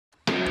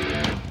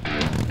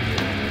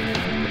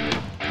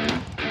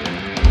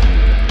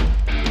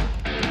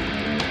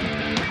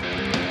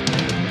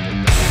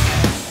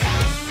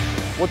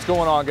What's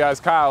going on, guys?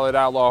 Kyle at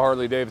Outlaw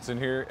Harley-Davidson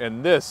here,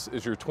 and this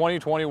is your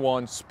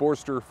 2021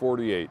 Sportster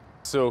 48.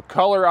 So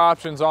color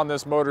options on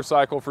this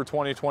motorcycle for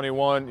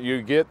 2021,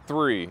 you get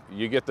three.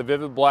 You get the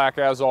vivid black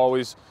as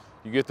always,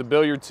 you get the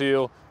billiard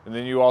teal, and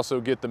then you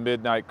also get the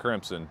midnight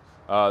crimson.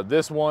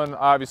 This one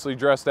obviously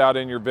dressed out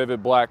in your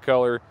vivid black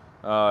color.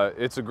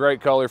 It's a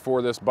great color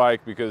for this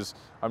bike because,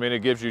 I mean, it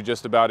gives you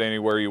just about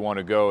anywhere you want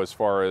to go as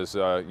far as,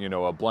 you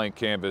know, a blank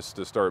canvas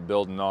to start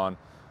building on.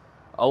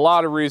 A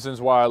lot of reasons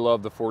why I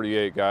love the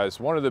 48, guys.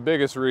 One of the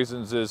biggest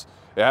reasons is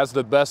it has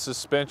the best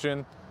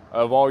suspension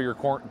of all your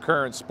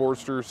current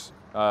Sportsters.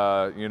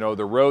 You know,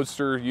 the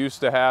Roadster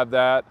used to have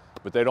that,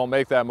 but they don't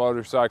make that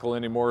motorcycle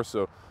anymore.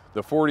 So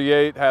the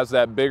 48 has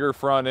that bigger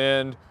front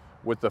end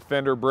with the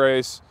fender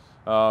brace,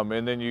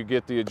 and then you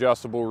get the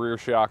adjustable rear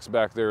shocks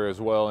back there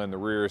as well in the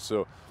rear.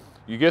 So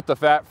you get the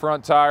fat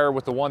front tire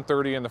with the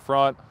 130 in the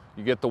front,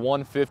 you get the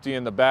 150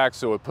 in the back,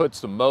 so it puts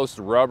the most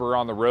rubber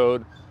on the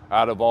road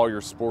out of all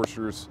your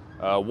Sportsters.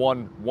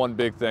 One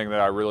big thing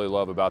that I really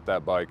love about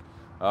that bike.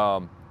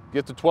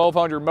 Get the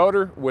 1200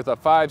 motor with a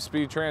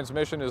 5-speed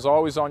transmission is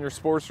always on your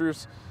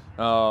Sportsters.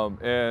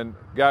 And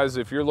guys,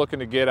 if you're looking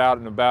to get out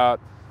and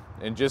about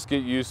and just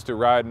get used to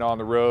riding on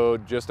the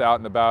road, just out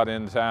and about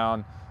in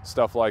town,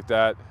 stuff like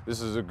that, this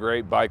is a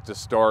great bike to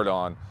start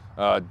on.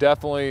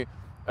 Definitely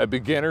a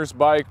beginner's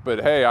bike,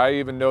 but hey, I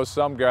even know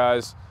some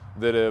guys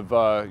that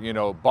have you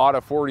know, bought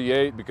a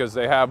 48 because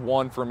they have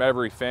one from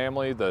every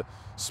family, the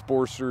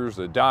Sportsters,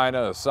 a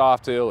Dyna, a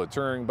Softail, a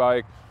touring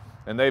bike,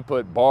 and they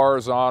put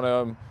bars on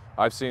them.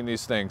 I've seen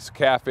these things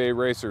cafe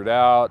racered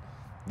out.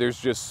 There's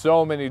just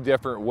so many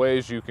different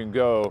ways you can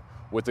go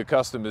with the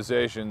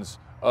customizations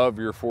of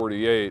your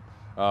 48.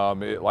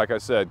 Like I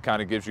said,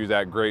 kind of gives you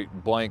that great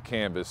blank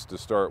canvas to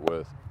start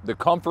with. The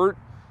comfort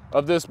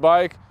of this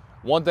bike,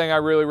 one thing I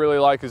really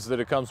like is that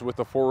it comes with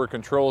the forward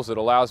controls. It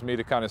allows me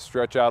to kind of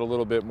stretch out a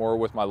little bit more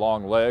with my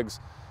long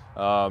legs.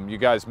 You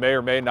guys may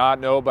or may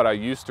not know, but I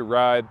used to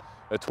ride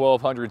a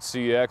 1200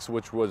 CX,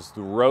 which was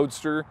the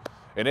Roadster,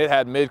 and it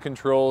had mid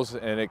controls,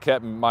 and it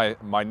kept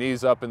my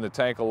knees up in the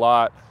tank a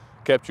lot,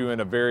 kept you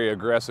in a very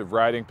aggressive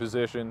riding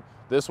position.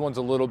 This one's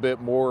a little bit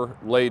more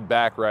laid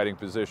back riding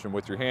position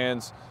with your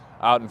hands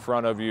out in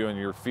front of you and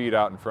your feet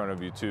out in front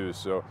of you too.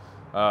 So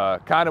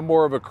kind of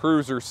more of a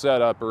cruiser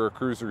setup or a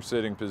cruiser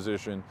sitting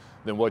position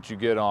than what you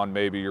get on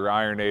maybe your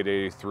Iron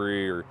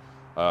 883 or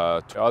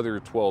other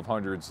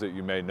 1200s that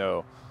you may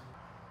know.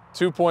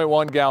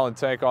 2.1 gallon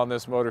tank on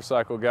this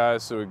motorcycle,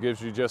 guys, so it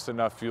gives you just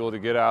enough fuel to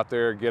get out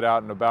there, get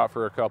out and about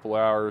for a couple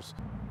hours.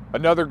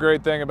 Another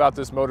great thing about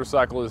this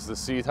motorcycle is the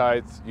seat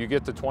height. You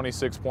get the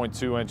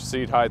 26.2-inch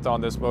seat height on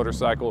this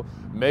motorcycle,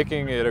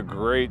 making it a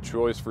great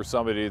choice for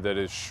somebody that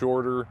is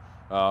shorter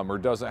or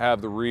doesn't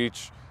have the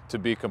reach to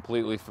be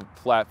completely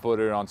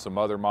flat-footed on some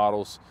other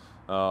models.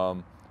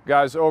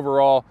 Guys,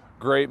 overall,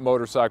 great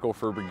motorcycle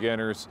for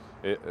beginners.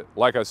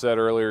 Like I said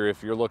earlier,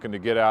 if you're looking to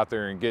get out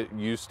there and get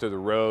used to the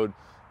road,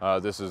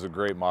 this is a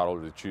great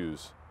model to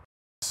choose.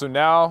 So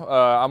now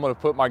I'm going to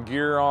put my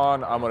gear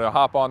on. I'm going to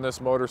hop on this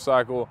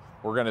motorcycle.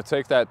 We're going to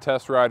take that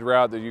test ride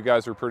route that you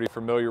guys are pretty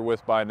familiar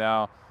with by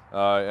now.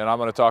 And I'm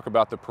going to talk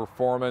about the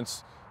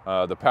performance,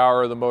 the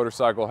power of the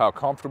motorcycle, how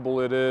comfortable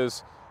it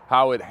is,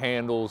 how it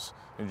handles,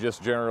 and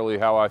just generally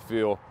how I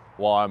feel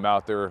while I'm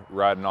out there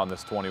riding on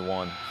this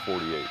 21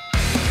 48.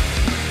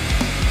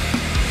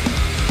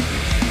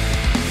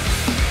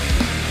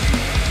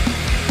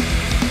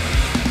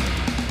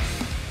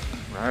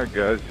 All right,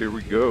 guys, here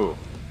we go.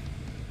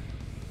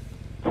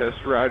 Test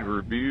ride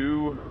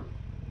review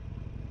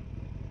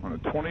on a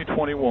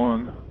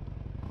 2021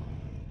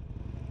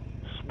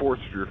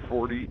 Sportster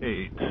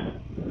 48.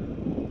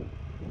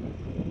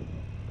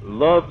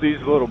 Love these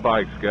little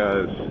bikes,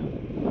 guys.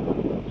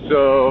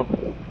 So,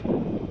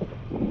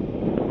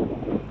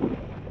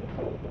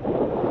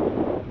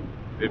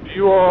 if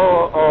you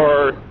all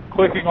are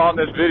clicking on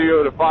this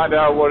video to find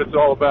out what it's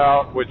all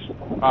about, which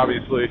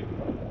obviously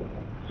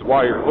is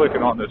why you're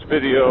clicking on this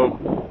video,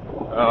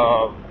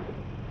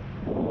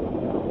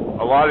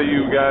 a lot of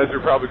you guys are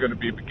probably going to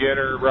be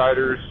beginner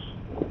riders,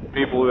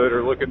 people that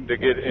are looking to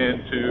get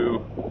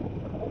into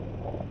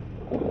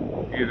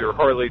either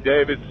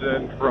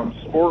Harley-Davidson from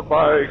sport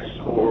bikes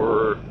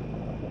or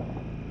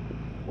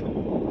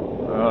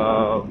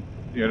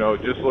you know,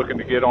 just looking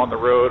to get on the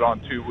road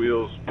on two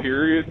wheels,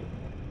 period.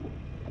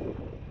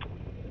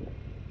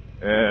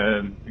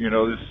 And you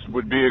know, this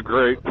would be a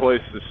great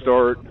place to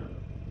start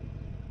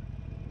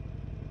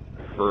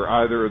for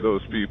either of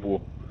those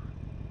people.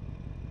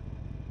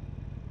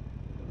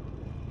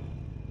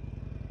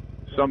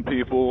 Some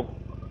people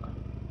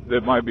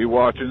that might be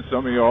watching,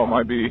 some of y'all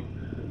might be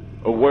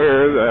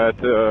aware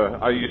that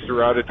I used to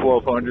ride a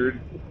 1200.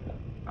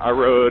 I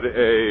rode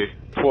a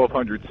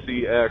 1200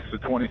 CX, a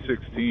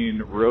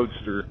 2016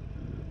 Roadster.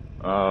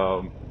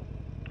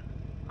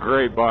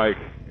 Great bike.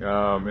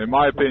 In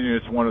my opinion,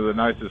 it's one of the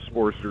nicest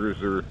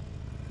Sportsters, or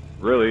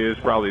really is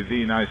probably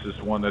the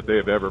nicest one that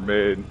they've ever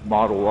made,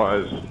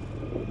 model-wise.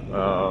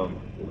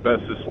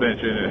 Best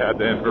suspension. It had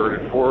the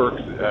inverted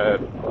forks. It had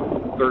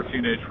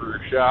 13-inch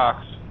rear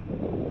shocks.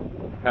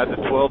 had the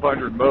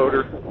 1200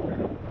 motor,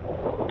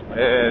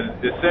 and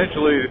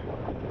essentially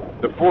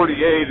the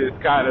 48 is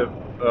kind of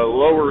a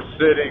lower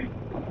sitting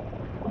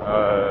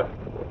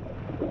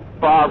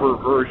bobber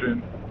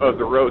version of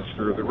the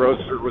Roadster. The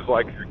Roadster was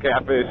like your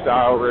cafe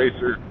style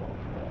racer,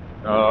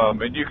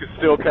 and you can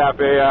still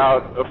cafe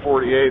out a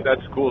 48.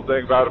 That's the cool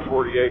thing about a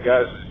 48,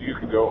 guys, is you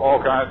can go all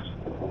kinds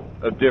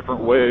of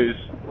different ways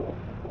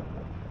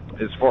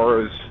as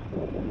far as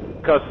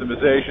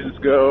customizations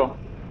go.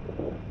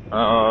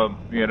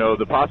 You know,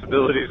 the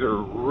possibilities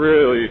are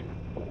really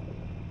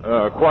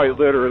quite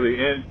literally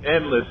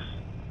endless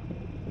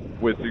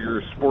with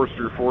your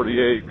Sportster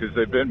 48, because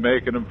they've been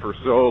making them for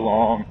so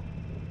long.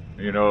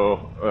 You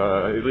know,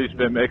 at least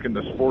been making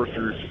the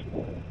Sportsters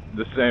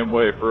the same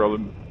way for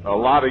a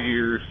lot of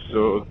years.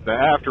 So the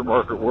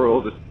aftermarket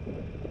world is,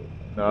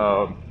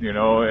 you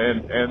know,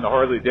 and the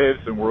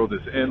Harley-Davidson world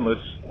is endless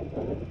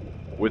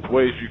with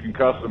ways you can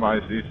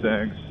customize these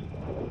things.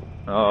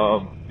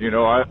 You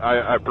know,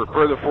 I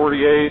prefer the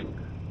 48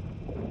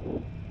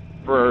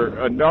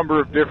 for a number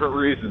of different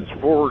reasons.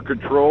 Forward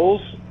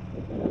controls,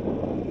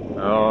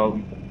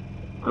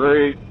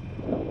 great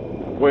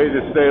way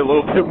to stay a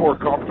little bit more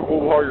comfortable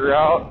while you're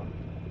out.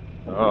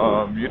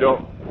 You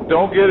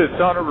don't get a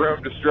ton of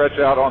room to stretch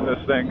out on this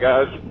thing,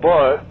 guys,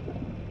 but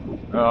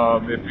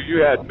if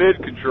you had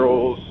mid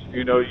controls,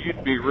 you know,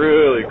 you'd be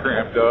really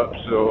cramped up.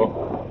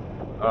 So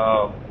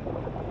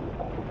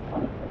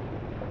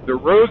the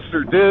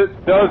Roadster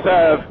does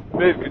have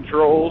mid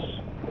controls.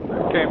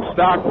 It came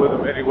stock with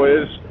them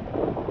anyways.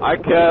 I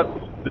kept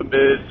the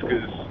mids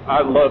because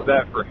I love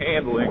that for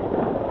handling.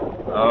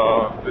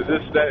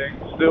 This thing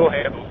still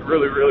handles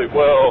really, really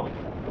well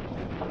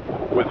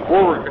with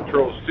forward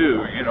controls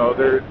too. You know,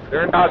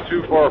 they're not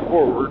too far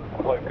forward,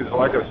 because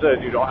like I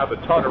said, you don't have a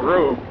ton of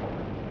room.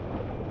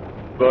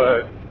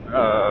 But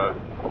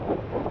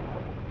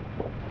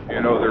you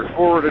know, they're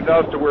forward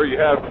enough to where you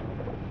have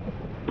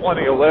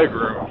plenty of leg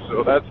room,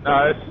 so that's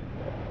nice.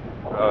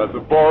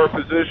 The bar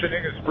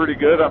positioning is pretty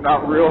good. I'm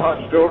not real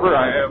hunched over.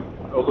 I am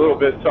a little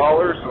bit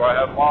taller, so I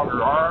have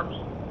longer arms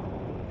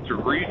to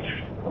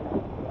reach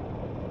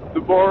the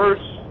bars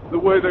the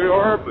way they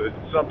are, but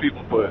some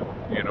people put,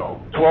 you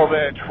know,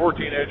 12-inch,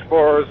 14-inch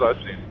bars. I've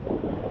seen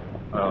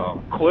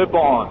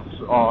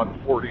clip-ons on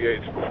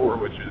 48s before,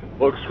 which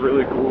looks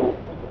really cool.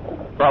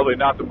 Probably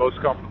not the most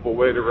comfortable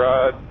way to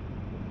ride.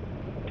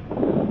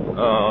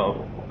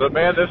 But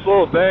man, this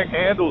little thing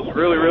handles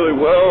really, really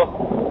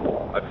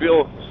well. I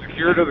feel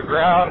secure to the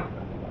ground.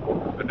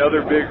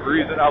 Another big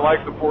reason I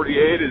like the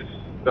 48 is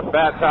the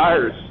fat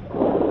tires.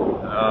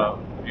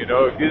 You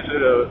know, it gives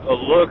it a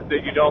look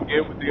that you don't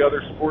get with the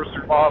other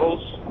Sportster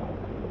models.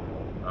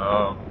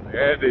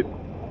 And it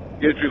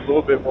gives you a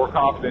little bit more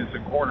confidence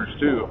in corners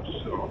too.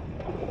 So,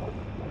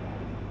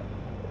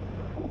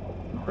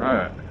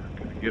 alright,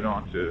 gonna get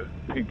onto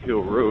Pink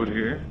Hill Road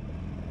here.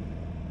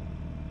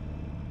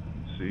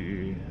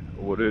 See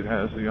what it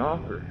has to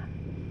offer.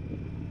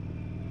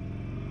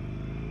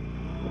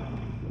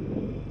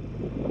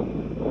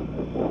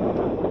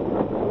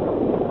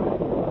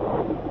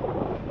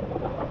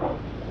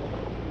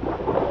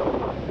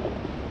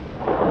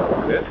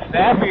 It's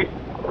snappy.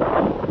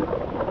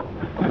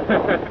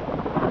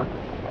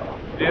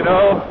 You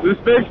know, this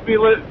makes me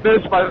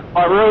miss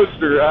my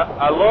Roadster.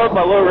 I love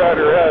my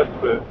Lowrider S,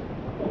 but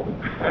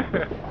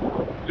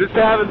just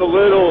having the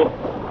little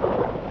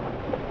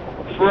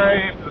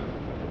frame,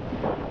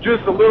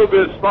 just a little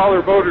bit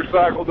smaller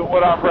motorcycle than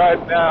what I'm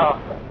riding now.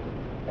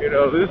 You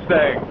know, this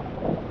thing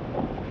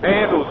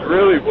handles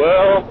really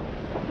well.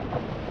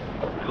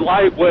 It's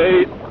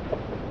lightweight.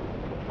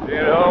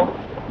 You know,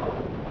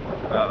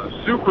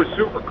 super,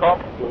 super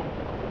comfortable.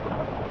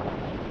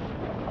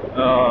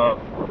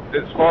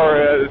 As far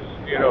as,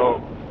 you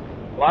know,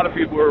 a lot of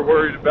people are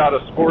worried about a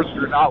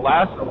Sportster not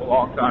lasting a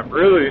long time.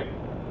 Really,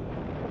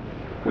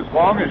 as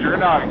long as you're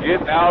not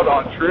getting out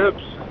on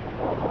trips,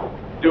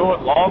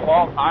 doing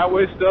long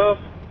highway stuff,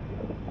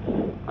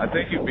 I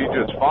think you'd be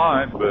just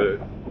fine. But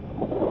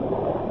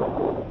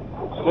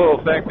this little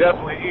thing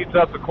definitely eats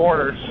up the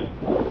corners.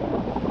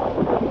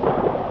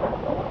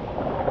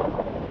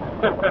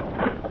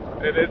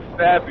 And it's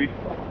snappy.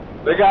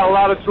 They got a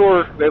lot of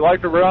torque. They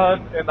like to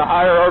run in the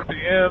higher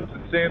RPMs,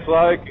 it seems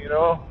like, you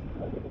know.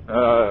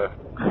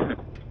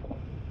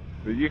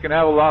 But you can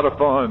have a lot of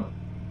fun.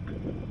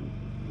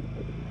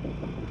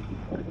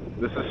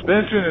 The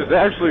suspension is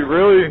actually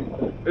really,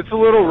 it's a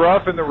little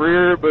rough in the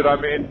rear, but I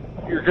mean,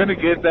 you're going to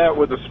get that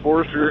with a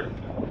Sportster.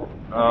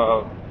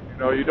 You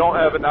know, you don't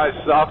have a nice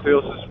soft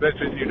tail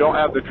suspension. You don't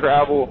have the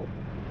travel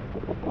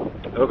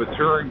of a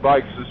touring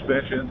bike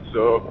suspension.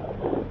 So,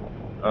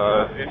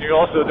 and you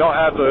also don't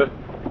have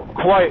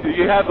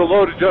you have the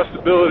load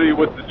adjustability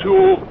with the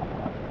tool,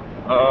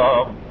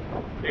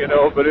 you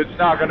know, but it's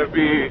not going to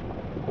be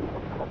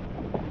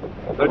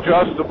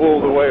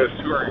adjustable the way a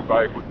touring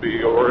bike would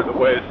be, or the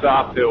way a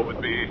soft tail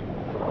would be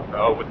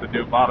with the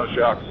new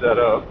monoshock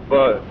setup.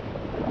 But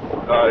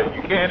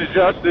you can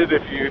adjust it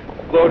if you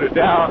load it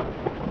down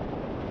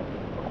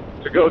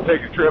to go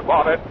take a trip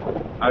on it.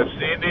 I've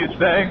seen these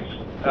things.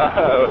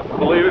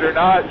 Believe it or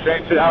not,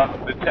 changed it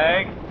out the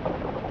tank,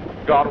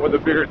 gone with a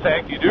bigger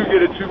tank. You do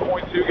get a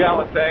 2.2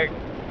 gallon tank,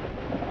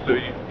 so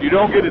you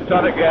don't get a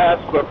ton of gas,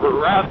 but for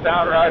around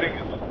town riding,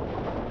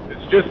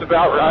 it's just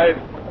about right.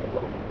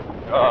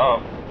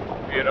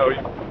 You know,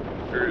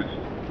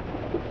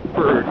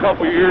 for a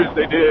couple of years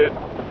they did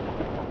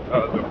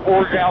the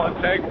 4 gallon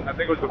tank. I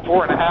think it was the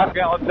 4.5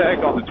 gallon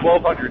tank on the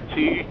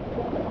 1200T,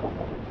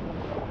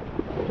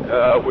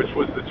 which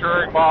was the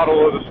touring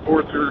model of the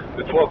Sportster,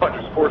 the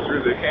 1200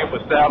 Sportster that came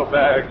with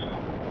saddlebags,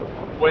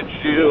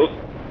 windshield,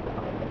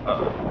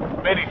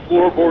 many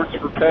floorboards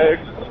for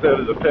pegs instead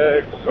of the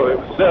pegs, so it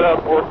was set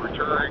up more for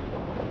touring.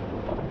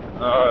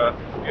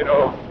 You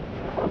know,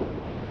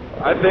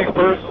 I think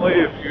personally,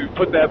 if you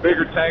put that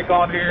bigger tank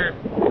on here,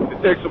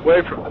 it takes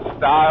away from the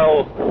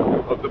style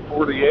of the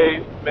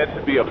 48, meant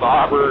to be a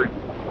bobber.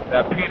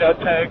 That peanut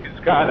tank is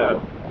kind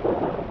of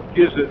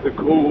gives it the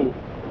cool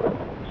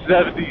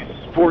 70s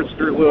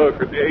Sportster look,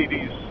 or the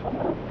 80s,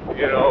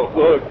 you know,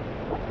 look.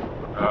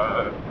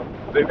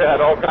 They've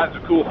had all kinds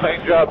of cool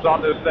paint jobs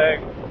on this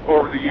thing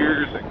over the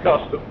years, and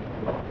custom,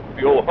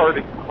 the old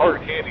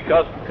hard candy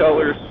custom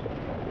colors.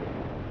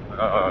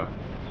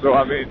 So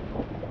I mean,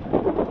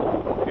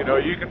 you know,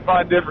 you can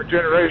find different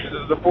generations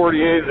of the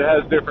 48 that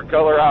has different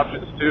color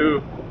options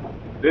too.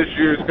 This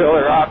year's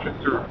color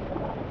options are,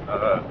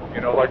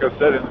 you know, like I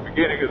said in the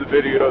beginning of the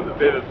video, the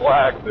vivid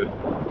black, the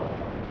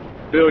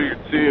billiard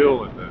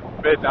seal, and the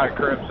midnight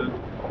crimson.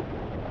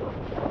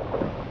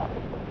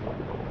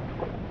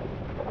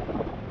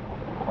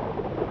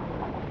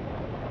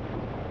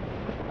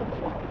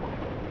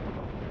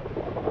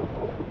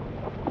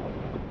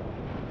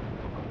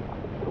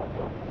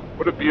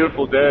 What a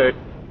beautiful day.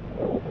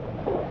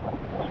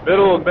 It's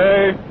middle of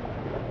May,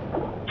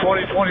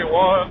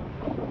 2021.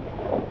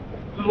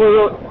 It's a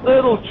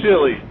little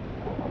chilly,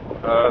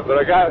 but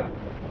I got,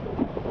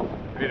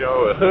 you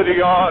know, a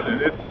hoodie on,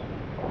 and it's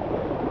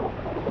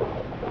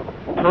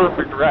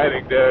perfect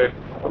riding day.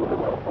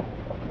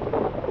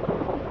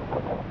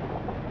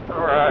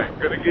 Alright,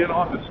 gonna get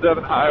on the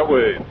 7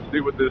 highway and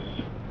see what this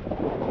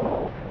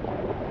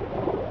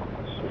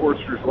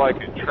Sportster's like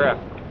in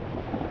traffic.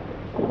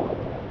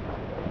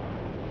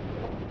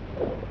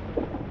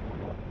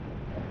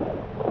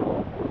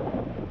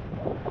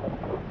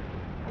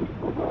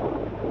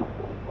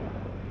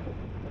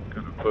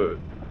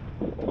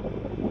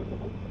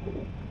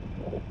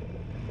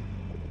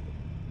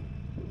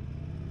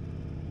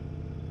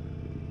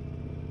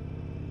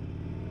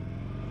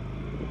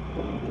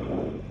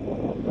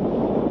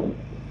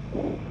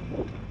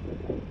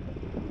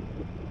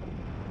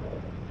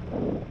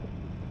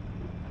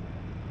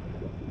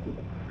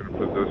 Gonna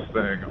put this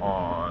thing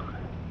on.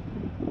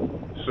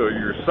 So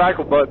your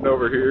cycle button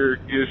over here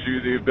gives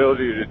you the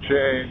ability to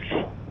change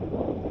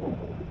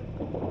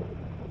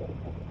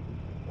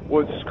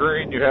what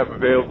screen you have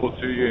available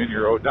to you in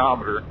your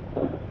odometer.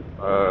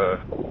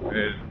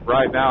 And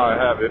right now I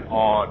have it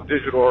on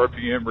digital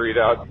RPM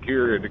readout and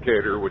gear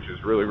indicator, which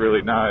is really,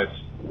 really nice.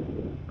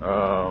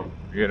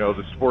 You know,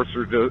 the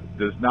Sportster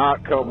does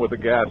not come with a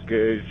gas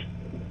gauge.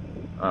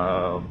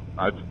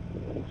 I've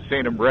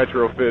seen them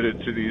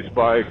retrofitted to these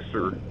bikes,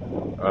 or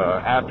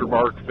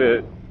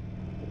aftermarket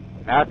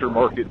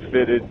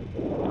fitted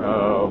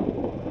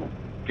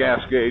gas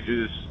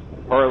gauges.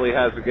 Harley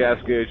has a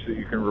gas gauge that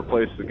you can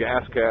replace the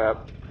gas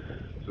cap,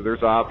 so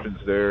there's options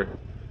there.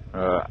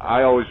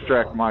 I always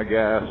track my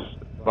gas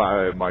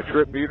by my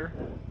trip meter,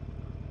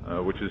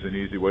 which is an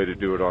easy way to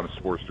do it on a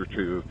Sportster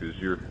too, because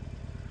you're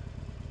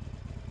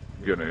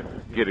gonna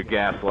get a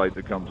gas light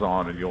that comes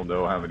on and you'll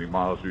know how many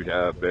miles you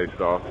have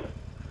based off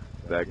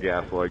that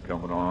gas light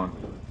coming on.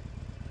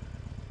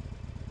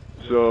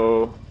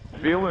 So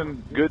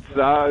feeling good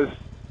size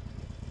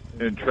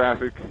in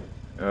traffic.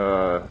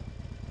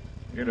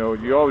 You know,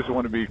 you always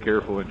want to be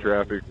careful in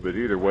traffic, but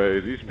either way,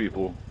 these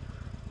people,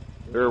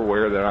 they're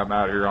aware that I'm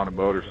out here on a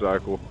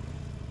motorcycle.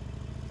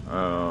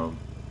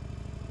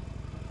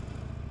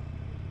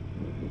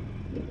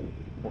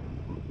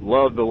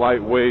 Love the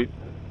lightweight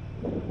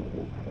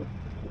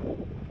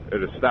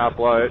at a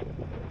stoplight.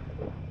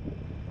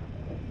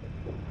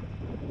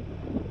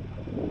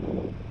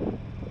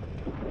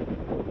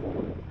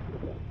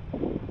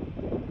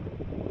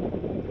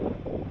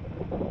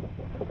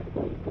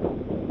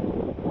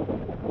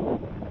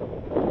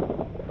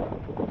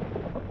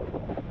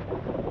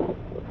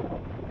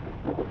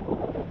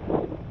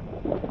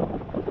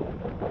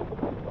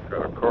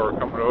 Got a car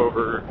coming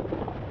over.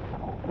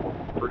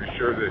 Pretty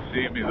sure they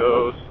see me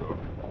though, so.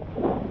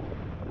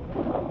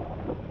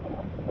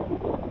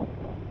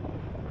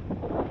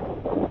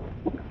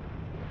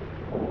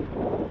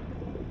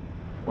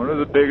 One of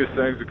the biggest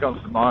things that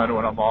comes to mind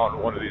when I'm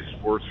on one of these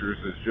Sportsters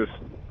is just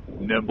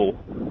nimble.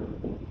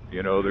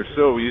 You know, they're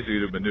so easy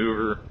to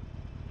maneuver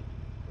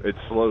at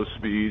slow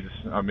speeds.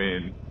 I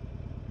mean,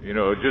 you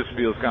know, it just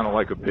feels kind of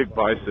like a big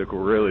bicycle,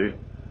 really.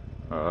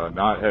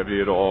 Not heavy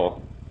at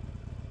all.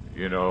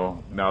 You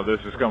know, now this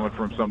is coming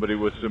from somebody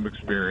with some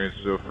experience,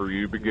 so for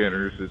you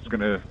beginners, it's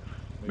going to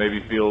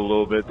maybe feel a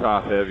little bit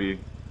top heavy.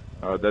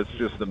 That's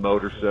just the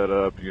motor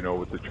setup, you know,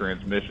 with the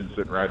transmission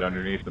sitting right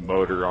underneath the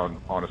motor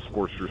on a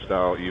Sportster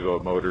style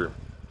Evo motor.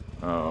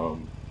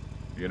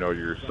 You know,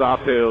 your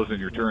soft tails and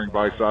your touring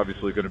bike's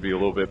obviously going to be a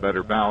little bit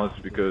better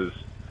balanced because,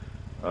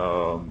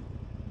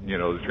 you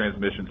know, the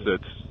transmission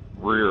sits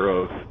rear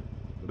of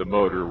the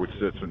motor, which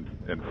sits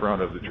in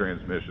front of the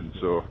transmission.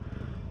 So,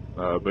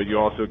 but you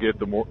also get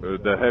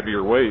the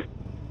heavier weight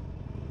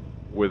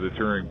with a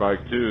touring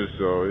bike too.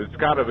 So it's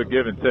kind of a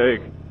give and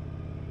take.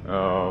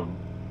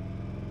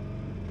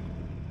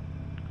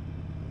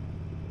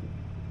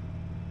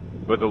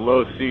 But the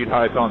low seat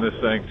height on this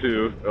thing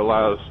too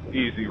allows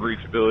easy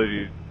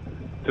reachability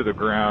to the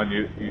ground.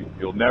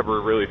 You'll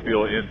never really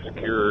feel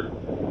insecure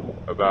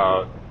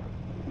about,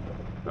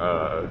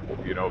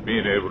 you know,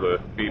 being able to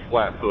be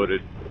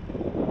flat-footed.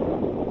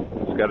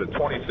 It's got a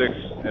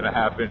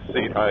 26.5-inch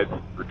seat height,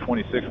 or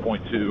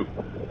 26.2.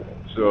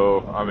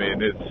 So, I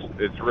mean,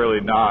 it's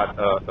really not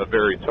a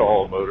very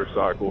tall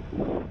motorcycle.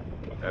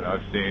 And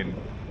I've seen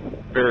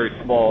very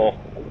small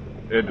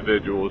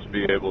individuals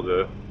be able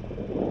to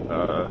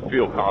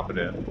feel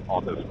confident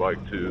on this bike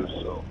too.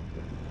 So.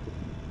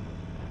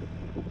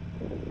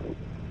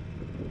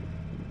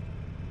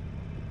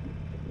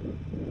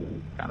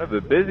 Kind of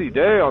a busy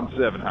day on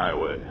 7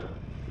 Highway.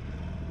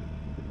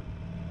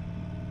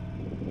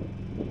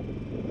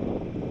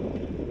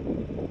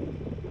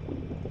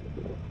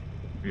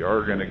 We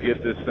are going to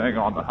get this thing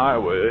on the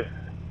highway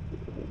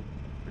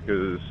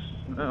because,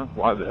 well,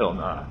 why the hell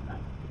not?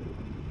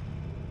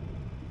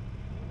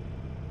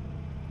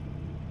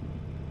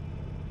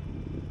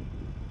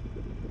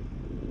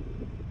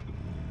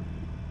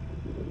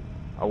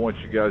 I want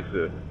you guys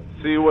to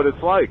see what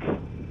it's like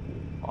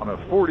on a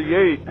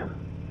 48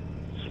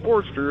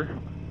 Sportster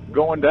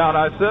going down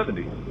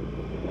I-70.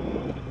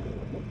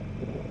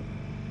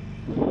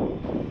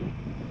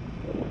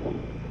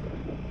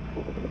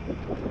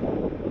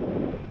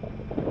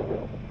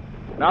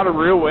 Not a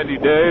real windy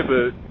day,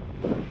 but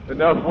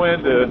enough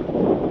wind to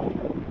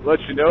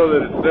let you know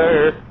that it's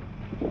there.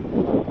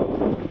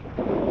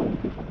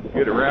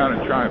 Get around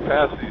and try and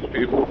pass these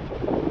people.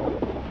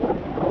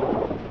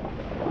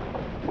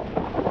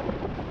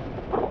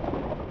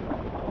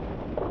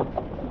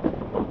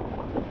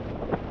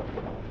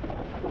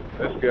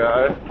 This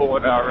guy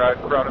pulling out right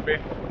in front of me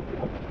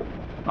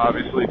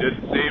obviously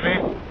didn't see me.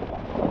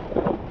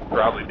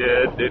 Probably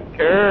didn't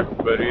care,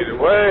 but either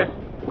way.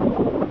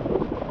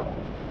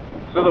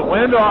 So the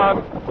wind on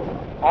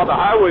the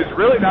highway is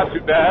really not too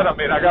bad. I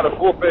mean, I got a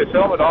full face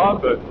helmet on,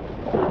 but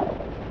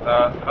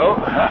oh,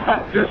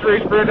 just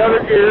reached for another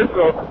gear.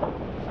 So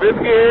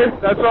 5th gear,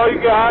 that's all you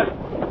got.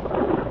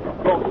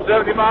 Going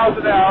 70 miles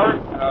an hour.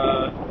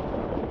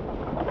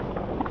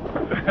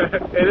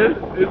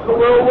 It's a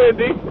little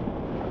windy,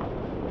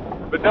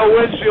 but no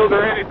windshield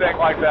or anything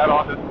like that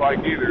on this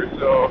bike either.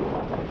 So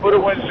put a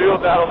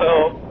windshield, that'll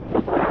help.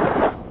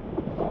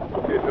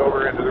 Getting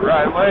over into the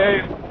right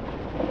lane.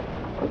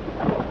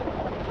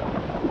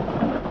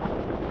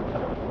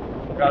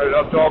 Got it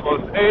up to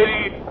almost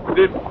 80.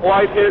 Didn't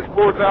quite hit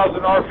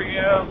 4,000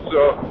 RPM,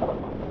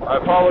 so I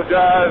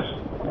apologize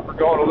for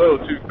going a little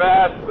too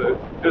fast, but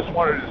just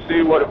wanted to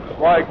see what it was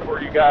like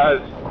for you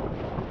guys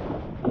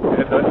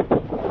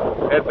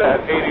at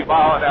that 80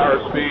 mile an hour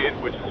speed,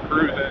 which is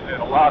cruising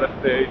in a lot of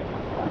states.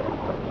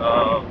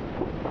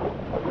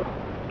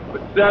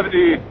 But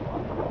 70,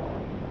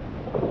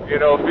 you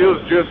know,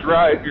 feels just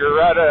right. You're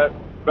right at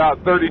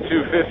about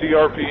 3250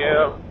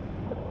 RPM.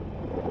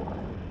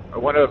 I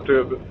went up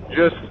to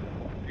just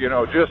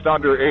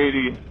under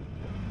 80,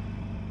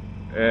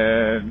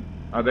 and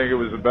I think it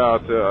was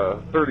about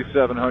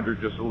 3,700,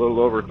 just a little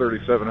over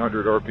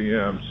 3,700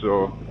 RPM.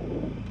 So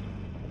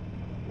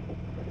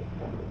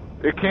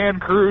it can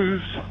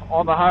cruise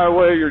on the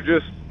highway. You're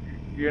just,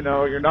 you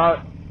know, you're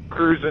not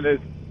cruising at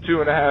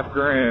 $2.5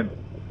 grand,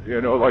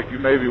 you know, like you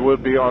maybe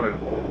would be on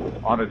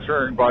a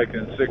touring bike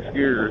in 6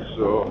 gears.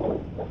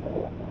 So.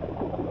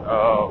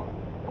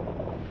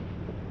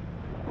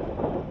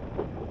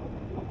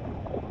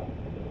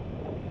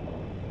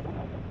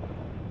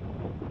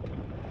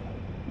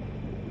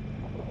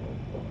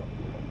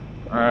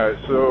 Alright,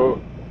 so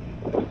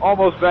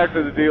almost back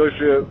to the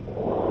dealership.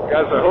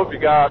 Guys, I hope you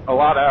got a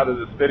lot out of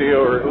this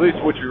video, or at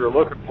least what you were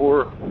looking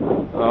for.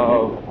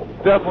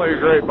 Definitely a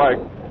great bike,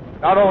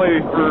 not only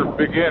for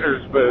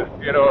beginners,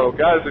 but, you know,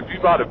 guys, if you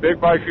bought a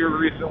big bike here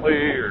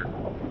recently, or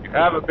you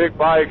have a big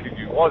bike and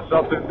you want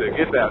something to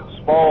get that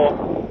small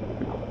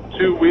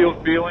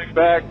 2-wheel feeling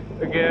back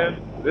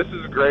again, this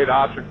is a great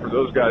option for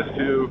those guys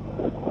too.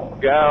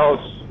 Gals,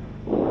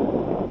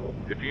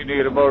 if you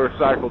need a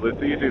motorcycle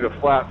that's easy to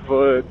flat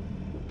foot,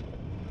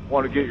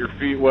 want to get your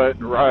feet wet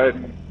and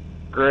riding,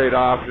 great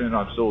option.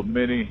 I've sold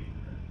many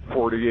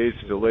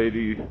 48s to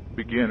lady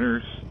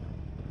beginners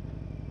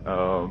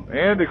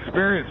and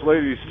experienced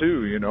ladies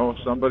too, you know,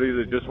 somebody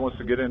that just wants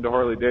to get into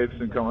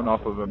Harley-Davidson coming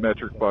off of a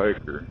metric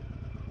bike or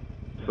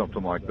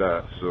something like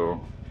that. So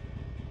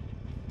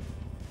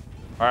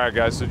all right,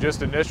 guys, so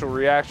just initial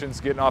reactions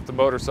getting off the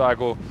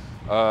motorcycle.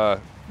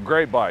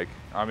 Great bike.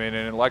 I mean,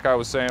 and like I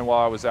was saying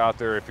while I was out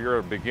there, if you're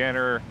a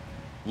beginner,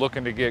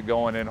 looking to get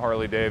going in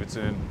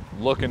Harley-Davidson,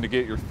 looking to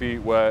get your feet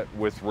wet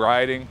with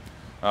riding,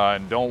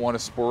 and don't want a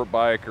sport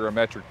bike or a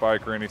metric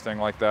bike or anything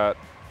like that,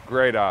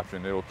 great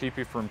option. It will keep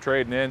you from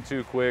trading in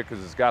too quick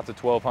because it's got the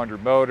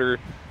 1200 motor.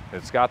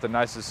 It's got the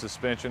nicest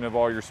suspension of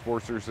all your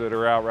Sportsters that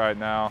are out right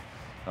now.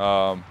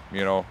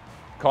 You know,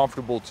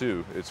 comfortable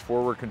too. It's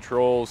forward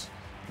controls,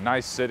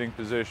 nice sitting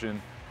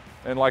position.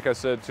 And like I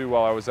said too,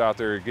 while I was out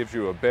there, it gives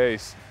you a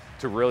base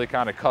to really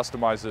kind of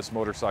customize this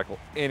motorcycle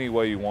any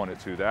way you want it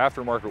to. The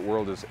aftermarket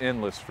world is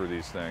endless for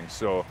these things.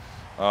 So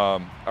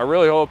I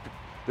really hope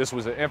this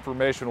was an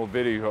informational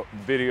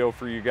video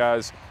for you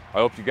guys. I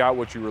hope you got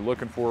what you were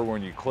looking for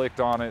when you clicked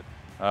on it.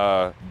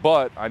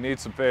 But I need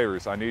some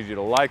favors. I need you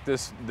to like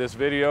this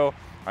video.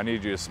 I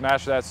need you to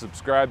smash that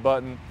subscribe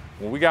button.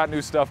 When we got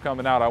new stuff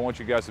coming out, I want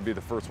you guys to be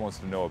the first ones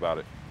to know about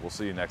it. We'll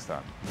see you next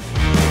time.